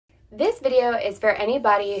This video is for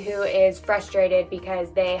anybody who is frustrated because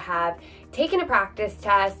they have taken a practice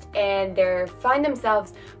test and they find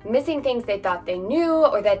themselves missing things they thought they knew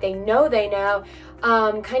or that they know,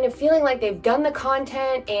 kind of feeling like they've done the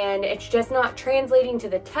content and it's just not translating to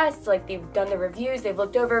the test, like they've done the reviews, they've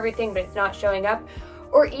looked over everything, but it's not showing up.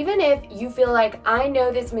 Or even if you feel like, I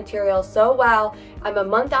know this material so well, I'm a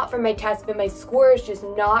month out from my test, but my score is just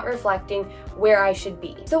not reflecting where I should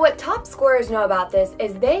be. So what top scorers know about this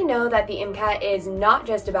is they know that the MCAT is not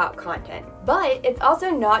just about content, but it's also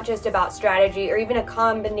not just about strategy or even a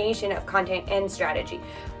combination of content and strategy.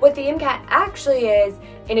 What the MCAT actually is,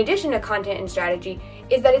 in addition to content and strategy,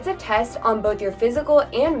 is that it's a test on both your physical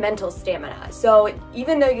and mental stamina. So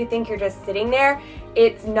even though you think you're just sitting there,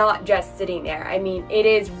 it's not just sitting there. I mean, it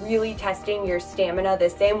is really testing your stamina the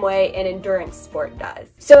same way an endurance sport does.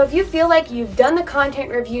 So if you feel like you've done the content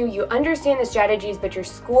review, you understand the strategies, but your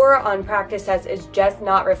score on practice tests is just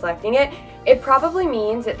not reflecting it, it probably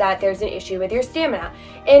means that there's an issue with your stamina.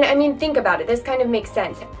 And I mean, think about it. This kind of makes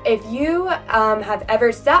sense. If you have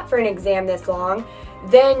ever sat for an exam this long,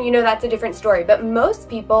 then you know that's a different story. But most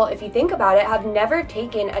people, if you think about it, have never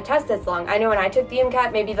taken a test this long. I know when I took the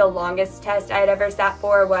MCAT, maybe the longest test I had ever sat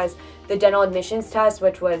for was the dental admissions test,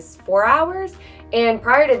 which was 4 hours. And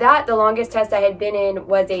prior to that, the longest test I had been in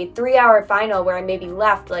was a 3-hour final where I maybe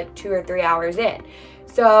left like 2 or 3 hours in.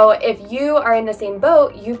 So if you are in the same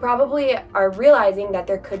boat, you probably are realizing that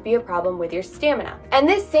there could be a problem with your stamina. And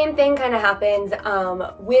this same thing kind of happens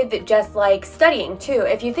with just like studying too.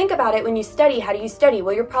 If you think about it, when you study, how do you study?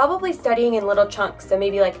 Well, you're probably studying in little chunks. So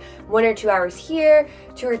maybe like 1 or 2 hours here,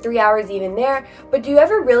 2 or 3 hours even there. But do you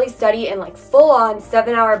ever really study in like full-on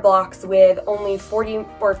 7-hour blocks with only 40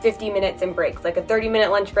 or 50 minutes in breaks, like a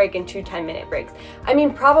 30-minute lunch break and 2 10-minute breaks? I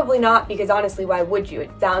mean, probably not, because honestly, why would you?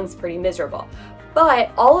 It sounds pretty miserable.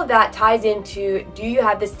 But all of that ties into, do you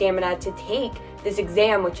have the stamina to take this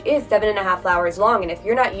exam, which is 7.5 hours long? And if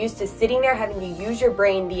you're not used to sitting there having to use your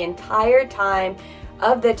brain the entire time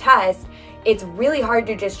of the test, it's really hard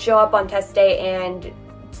to just show up on test day and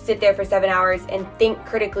sit there for 7 hours and think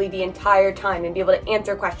critically the entire time and be able to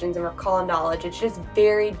answer questions and recall knowledge. It's just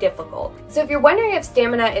very difficult. So if you're wondering if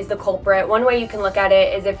stamina is the culprit, one way you can look at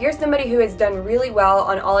it is if you're somebody who has done really well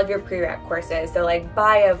on all of your prereq courses, so like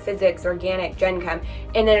bio, physics, organic, gen chem,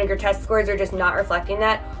 and then your test scores are just not reflecting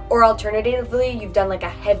that, or alternatively, you've done like a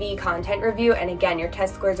heavy content review and again, your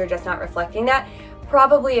test scores are just not reflecting that,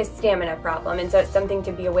 probably a stamina problem, and so it's something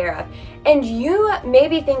to be aware of. And you may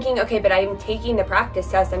be thinking, okay, but I'm taking the practice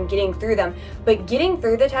tests, I'm getting through them, but getting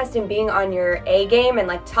through the test and being on your A game and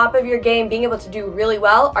like top of your game, being able to do really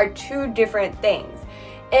well are two different things.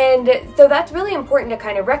 And so that's really important to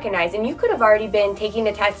kind of recognize. And you could have already been taking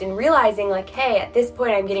the test and realizing like, hey, at this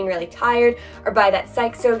point I'm getting really tired, or by that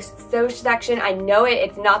psych soc section, I know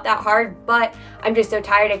it's not that hard, but I'm just so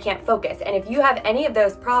tired I can't focus. And if you have any of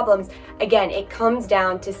those problems, again, it comes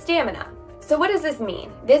down to stamina. So what does this mean?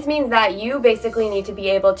 This means that you basically need to be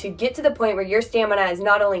able to get to the point where your stamina is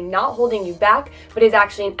not only not holding you back, but is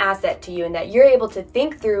actually an asset to you, and that you're able to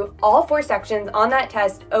think through all 4 sections on that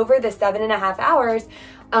test over the 7.5 hours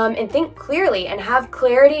and think clearly and have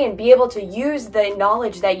clarity and be able to use the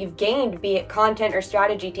knowledge that you've gained, be it content or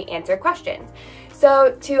strategy, to answer questions.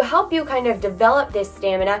 So to help you kind of develop this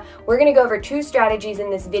stamina, we're going to go over 2 strategies in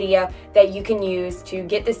this video that you can use to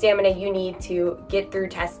get the stamina you need to get through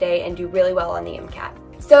test day and do really well on the MCAT.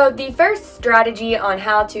 So the first strategy on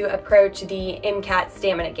how to approach the MCAT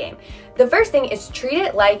stamina game. The first thing is treat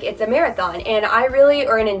it like it's a marathon. And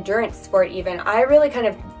or an endurance sport even, I really kind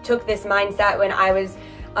of took this mindset when I was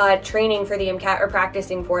training for the MCAT or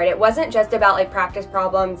practicing for it. It wasn't just about like practice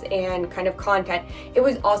problems and kind of content. It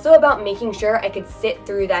was also about making sure I could sit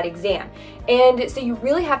through that exam. And so you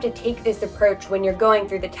really have to take this approach when you're going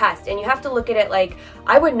through the test, and you have to look at it like,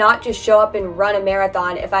 I would not just show up and run a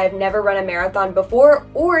marathon if I've never run a marathon before,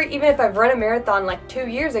 or even if I've run a marathon like 2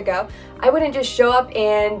 years ago, I wouldn't just show up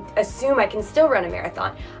and assume I can still run a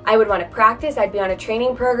marathon. I would want to practice, I'd be on a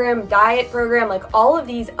training program, diet program, like all of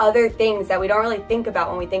these other things that we don't really think about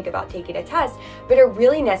when we think about taking a test, but are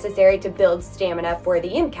really necessary to build stamina for the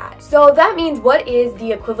MCAT. So that means, what is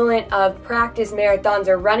the equivalent of practice marathons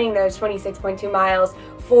or running those 26.2 miles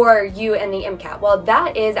for you and the MCAT? Well,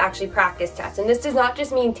 that is actually practice tests. And this does not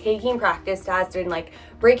just mean taking practice tests and like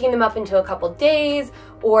breaking them up into a couple days,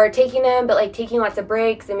 or taking them but like taking lots of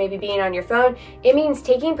breaks and maybe being on your phone. It means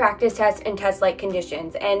taking practice tests in test-like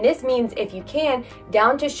conditions. And this means, if you can,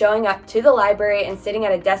 down to showing up to the library and sitting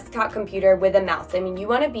at a desktop computer with a mouse. I mean, you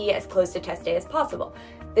want to be as close to test day as possible.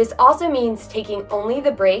 This also means taking only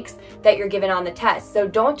the breaks that you're given on the test. So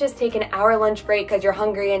don't just take an hour lunch break because you're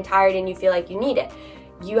hungry and tired and you feel like you need it.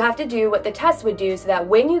 you have to do what the test would do so that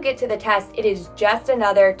when you get to the test, it is just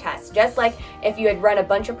another test. Just like if you had run a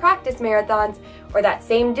bunch of practice marathons or that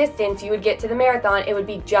same distance, you would get to the marathon, it would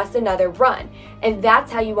be just another run. And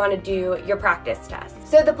that's how you want to do your practice test.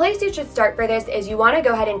 So the place you should start for this is you want to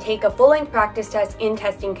go ahead and take a full-length practice test in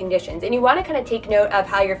testing conditions. And you want to kind of take note of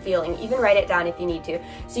how you're feeling, even write it down if you need to.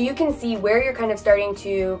 So you can see where you're kind of starting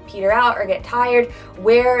to peter out or get tired,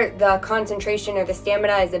 where the concentration or the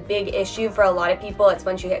stamina is a big issue for a lot of people. It's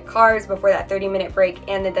once you hit cars before that 30-minute break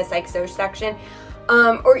and then the psych-soc section.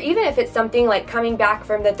 Or even if it's something like coming back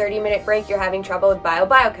from the 30-minute break, you're having trouble with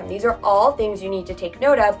biochem. These are all things you need to take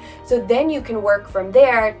note of, so then you can work from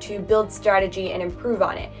there to build strategy and improve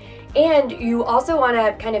on it. And you also want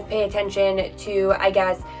to kind of pay attention to, I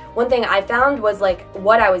guess, one thing I found was like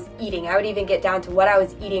what I was eating. I would even get down to what I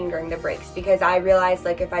was eating during the breaks, because I realized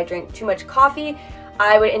like if I drink too much coffee,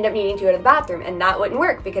 I would end up needing to go to the bathroom, and that wouldn't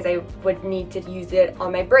work because I would need to use it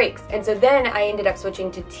on my breaks. And so then I ended up switching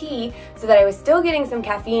to tea so that I was still getting some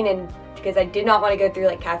caffeine, and because I did not want to go through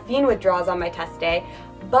like caffeine withdrawals on my test day,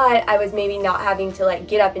 but I was maybe not having to like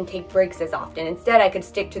get up and take breaks as often. Instead, I could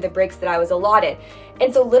stick to the breaks that I was allotted.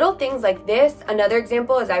 And so little things like this, another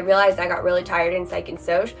example is I realized I got really tired in psych and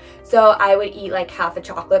soc, so I would eat like half a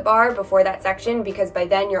chocolate bar before that section, because by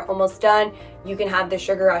then you're almost done, you can have the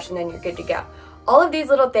sugar rush and then you're good to go. All of these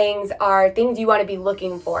little things are things you want to be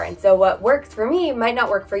looking for, and so what works for me might not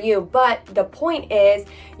work for you, but the point is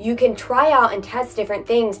you can try out and test different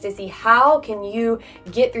things to see how can you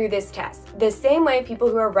get through this test. The same way people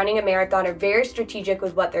who are running a marathon are very strategic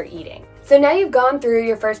with what they're eating. So now you've gone through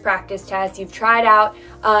your first practice test, you've tried out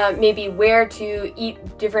maybe where to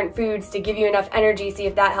eat different foods to give you enough energy, see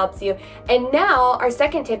if that helps you. And now our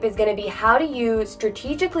second tip is going to be how do you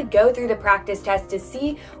strategically go through the practice test to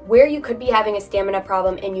see where you could be having a stamina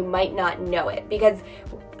problem and you might not know it. Because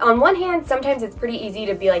on one hand, sometimes it's pretty easy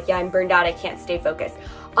to be like, yeah, I'm burned out, I can't stay focused.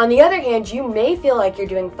 On the other hand, you may feel like you're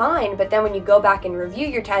doing fine, but then when you go back and review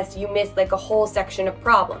your test, you miss like a whole section of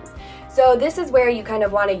problems. So this is where you kind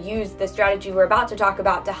of want to use the strategy we're about to talk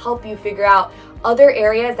about to help you figure out other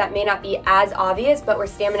areas that may not be as obvious, but where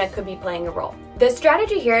stamina could be playing a role. The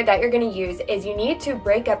strategy here that you're going to use is you need to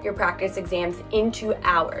break up your practice exams into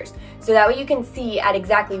hours. So that way you can see at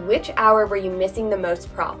exactly which hour were you missing the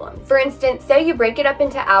most problems. For instance, say you break it up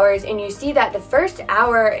into hours and you see that the first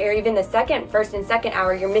hour or even the first and second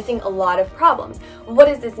hour, you're missing a lot of problems. What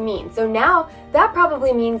does this mean? So now that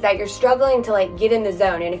probably means that you're struggling to like get in the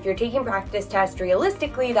zone. And if you're taking practice tests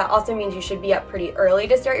realistically, that also means you should be up pretty early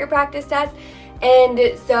to start your practice test.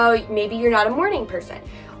 And so maybe you're not a morning person.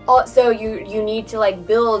 Also, you need to like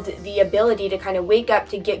build the ability to kind of wake up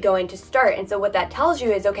to get going to start. And so what that tells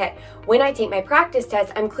you is, okay, when I take my practice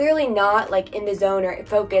test, I'm clearly not like in the zone or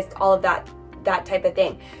focused, all of that type of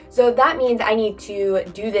thing. So that means I need to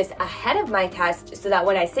do this ahead of my test so that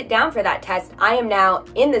when I sit down for that test, I am now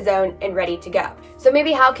in the zone and ready to go. So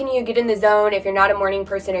maybe how can you get in the zone if you're not a morning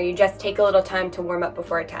person or you just take a little time to warm up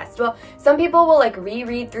before a test? Well, some people will like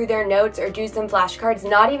reread through their notes or do some flashcards,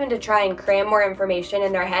 not even to try and cram more information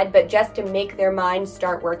in their head, but just to make their mind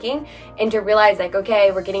start working and to realize like,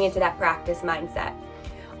 okay, we're getting into that practice mindset.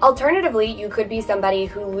 Alternatively, you could be somebody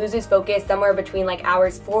who loses focus somewhere between like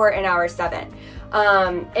hours 4 and hours 7.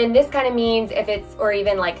 And this kind of means if it's, or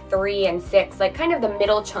even like 3 and 6, like kind of the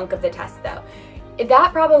middle chunk of the test though.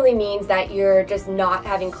 That probably means that you're just not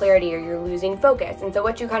having clarity or you're losing focus. And so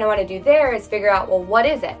what you kind of want to do there is figure out, well, what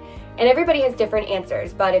is it? And everybody has different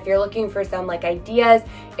answers, but if you're looking for some like ideas,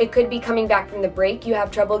 it could be coming back from the break, you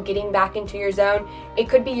have trouble getting back into your zone. It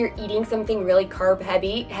could be you're eating something really carb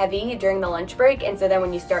heavy during the lunch break, and so then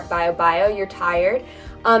when you start bio, you're tired.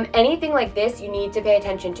 Anything like this you need to pay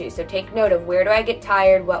attention to. So take note of, where do I get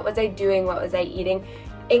tired? What was I doing? What was I eating?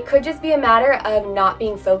 It could just be a matter of not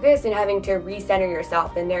being focused and having to recenter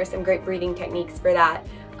yourself, and there are some great breathing techniques for that.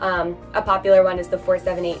 A popular one is the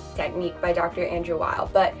 4-7-8 technique by Dr. Andrew Weil.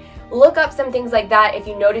 But look up some things like that if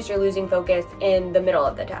you notice you're losing focus in the middle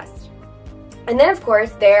of the test. And then of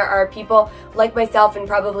course there are people like myself and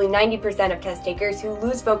probably 90% of test takers who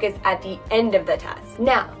lose focus at the end of the test.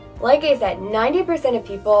 Now, like I said, 90% of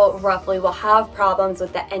people roughly will have problems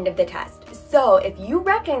with the end of the test. So if you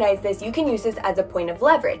recognize this, you can use this as a point of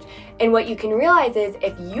leverage. And what you can realize is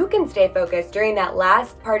if you can stay focused during that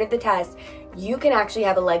last part of the test, you can actually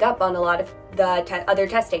have a leg up on a lot of the other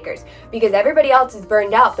test takers, because everybody else is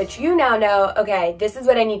burned out, but you now know, okay, this is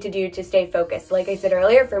what I need to do to stay focused. Like I said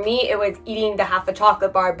earlier, for me, it was eating the half a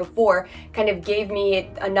chocolate bar before kind of gave me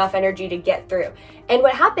enough energy to get through. And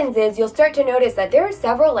what happens is you'll start to notice that there are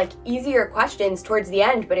several like easier questions towards the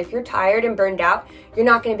end, but if you're tired and burned out, you're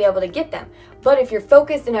not going to be able to get them. But if you're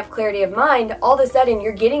focused and have clarity of mind, all of a sudden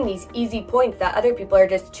you're getting these easy points that other people are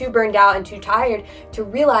just too burned out and too tired to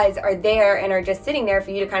realize are there and are just sitting there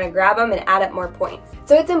for you to kind of grab them and add up more points.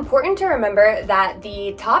 So it's important to remember that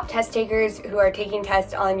the top test takers who are taking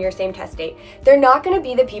tests on your same test date, they're not going to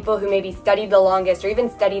be the people who maybe studied the longest or even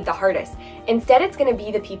studied the hardest. Instead, it's going to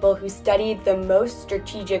be the people who studied the most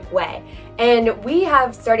strategic way. And we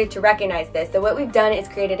have started to recognize this. So what we've done is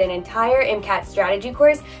created an entire MCAT strategy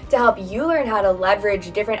course to help you learn how to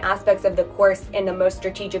leverage different aspects of the course in the most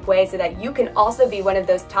strategic way so that you can also be one of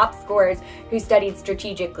those top scorers who studied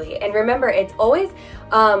strategically. And remember, it's always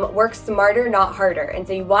work smarter, not harder. And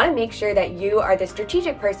so you want to make sure that you are the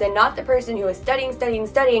strategic person, not the person who is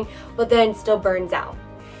studying, but then still burns out.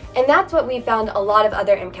 And that's what we found a lot of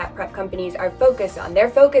other MCAT prep companies are focused on. They're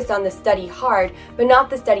focused on the study hard, but not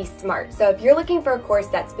the study smart. So if you're looking for a course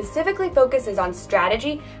that specifically focuses on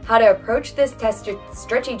strategy, how to approach this test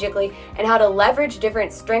strategically, and how to leverage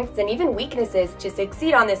different strengths and even weaknesses to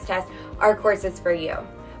succeed on this test, our course is for you.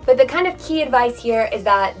 But the kind of key advice here is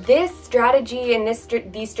that this strategy and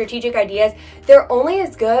these strategic ideas, they're only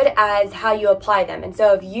as good as how you apply them. And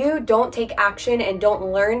so if you don't take action and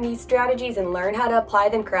don't learn these strategies and learn how to apply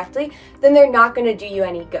them correctly, then they're not going to do you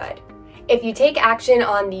any good. If you take action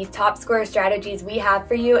on these top score strategies we have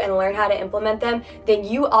for you and learn how to implement them, then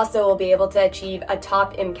you also will be able to achieve a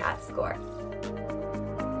top MCAT score.